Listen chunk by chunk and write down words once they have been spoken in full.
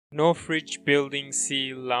Northridge Building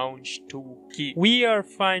C Lounge 2 key. We are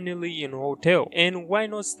finally in hotel, and why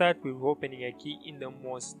not start with opening a key in the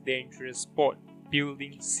most dangerous spot,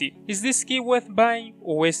 Building C. Is this key worth buying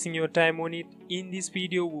or wasting your time on it? In this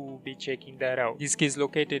video we will be checking that out. This key is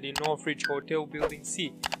located in Northridge Hotel Building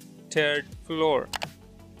C, 3rd floor,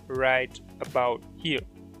 right about here.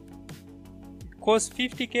 It costs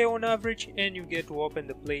 50k on average and you get to open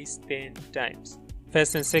the place 10 times.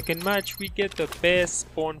 First and second match, we get the best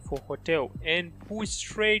spawn for hotel and push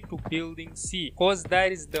straight to Building C, cause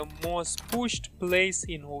that is the most pushed place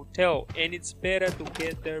in hotel and it's better to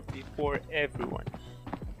get there before everyone.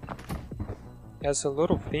 There's a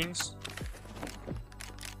lot of things.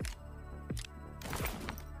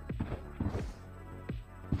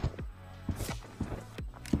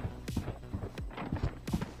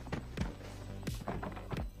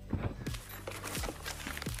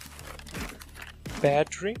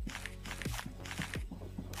 Battery.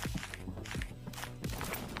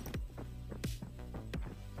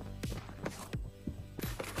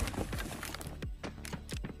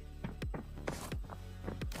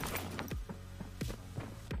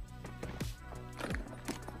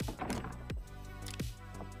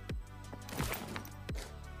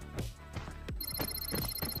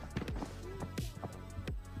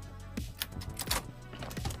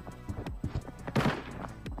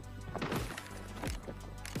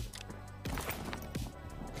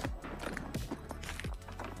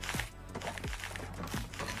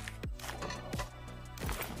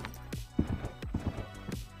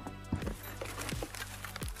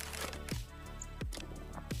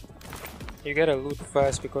 You gotta loot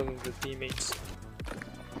fast because of the teammates.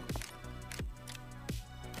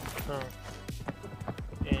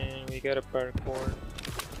 And we got a parkour.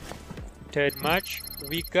 Third match,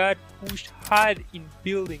 we got pushed hard in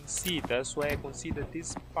Building C. That's why I consider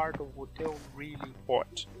this part of hotel really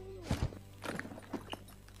hot.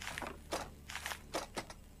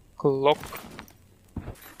 Clock.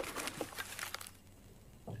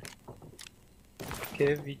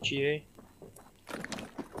 Okay, VGA.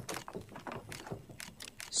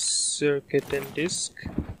 Circuit and disk.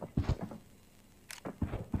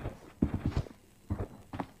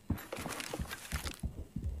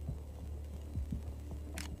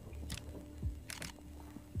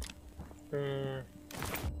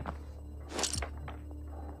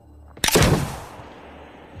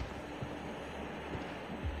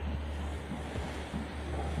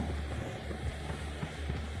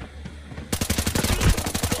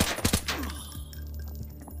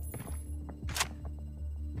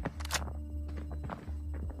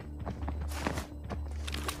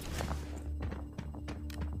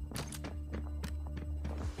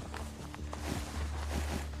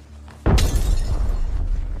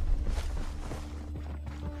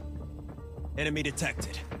 Enemy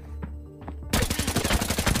detected.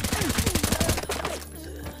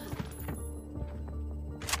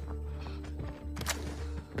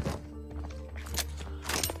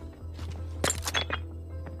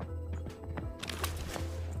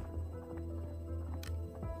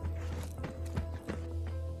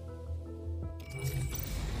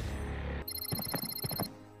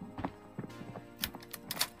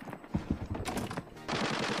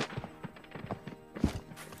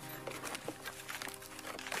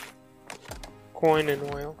 Coin and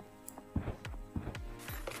oil.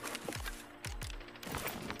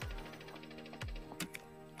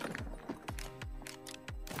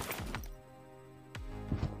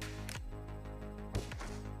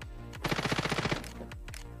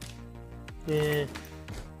 Yeah,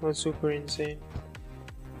 not super insane.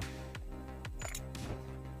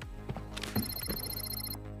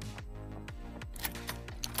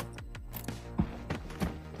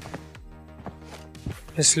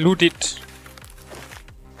 Let's loot it.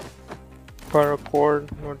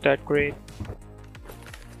 Paracord, not that great.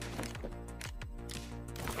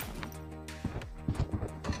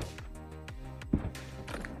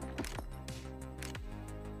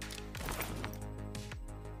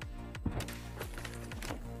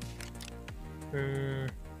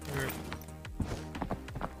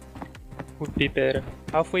 Would be better.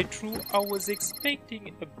 Halfway through, I was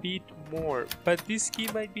expecting a bit more, but this key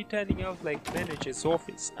might be turning out like manager's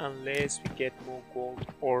office unless we get more gold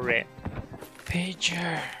or red.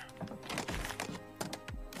 Pager.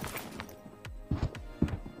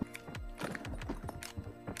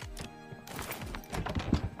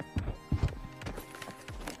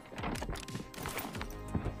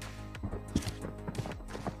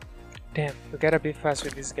 Damn, we gotta be fast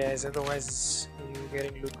with these guys, otherwise you're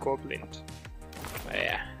getting loot goblined. But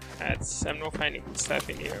yeah, I'm not finding good stuff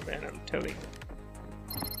in here, man, I'm telling you.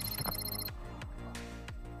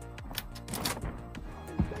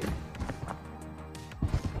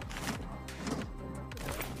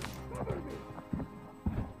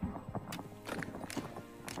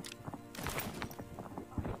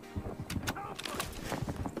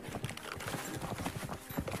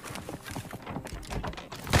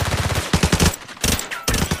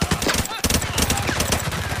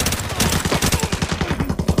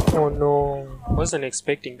 wasn't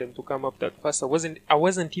expecting them to come up that fast. I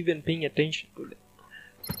wasn't even paying attention to them.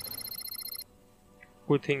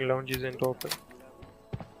 Good thing lounge isn't open.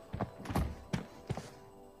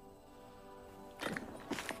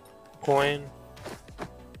 Coin,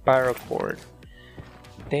 paracord.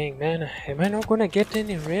 Dang man, am I not gonna get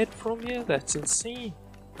any red from here? That's insane.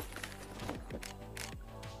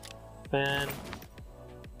 Fan.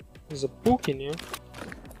 There's a book in here.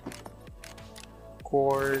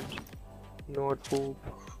 Cord, notebook.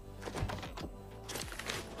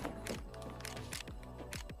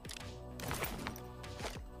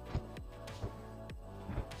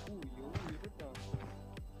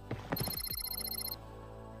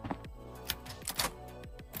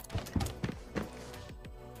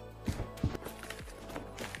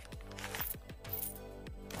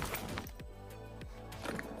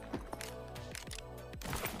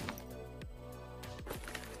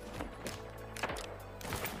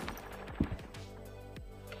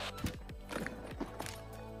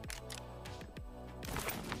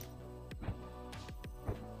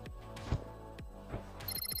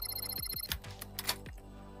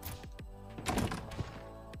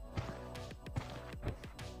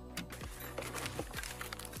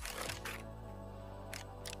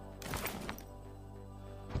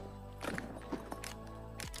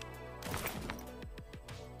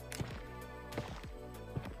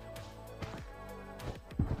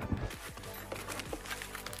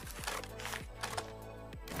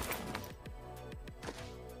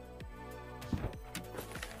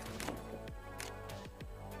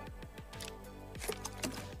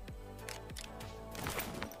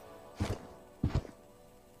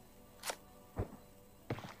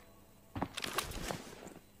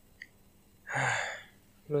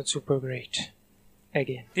 Not super great.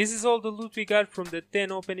 Again. This is all the loot we got from the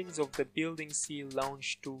 10 openings of the Building C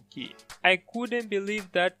Lounge 2 key. I couldn't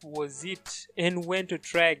believe that was it and went to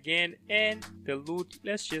try again, and the loot,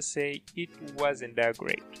 let's just say it wasn't that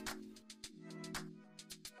great.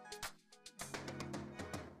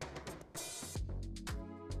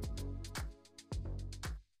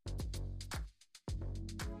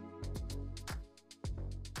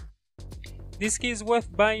 This key is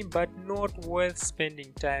worth buying but not worth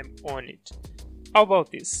spending time on it. How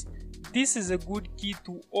about this? This is a good key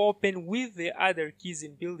to open with the other keys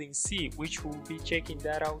in Building C, which we'll be checking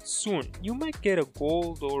that out soon. You might get a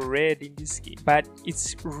gold or red in this key, but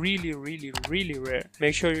it's really rare.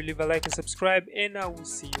 Make sure you leave a like and subscribe, and I will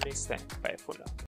see you next time. Bye for now.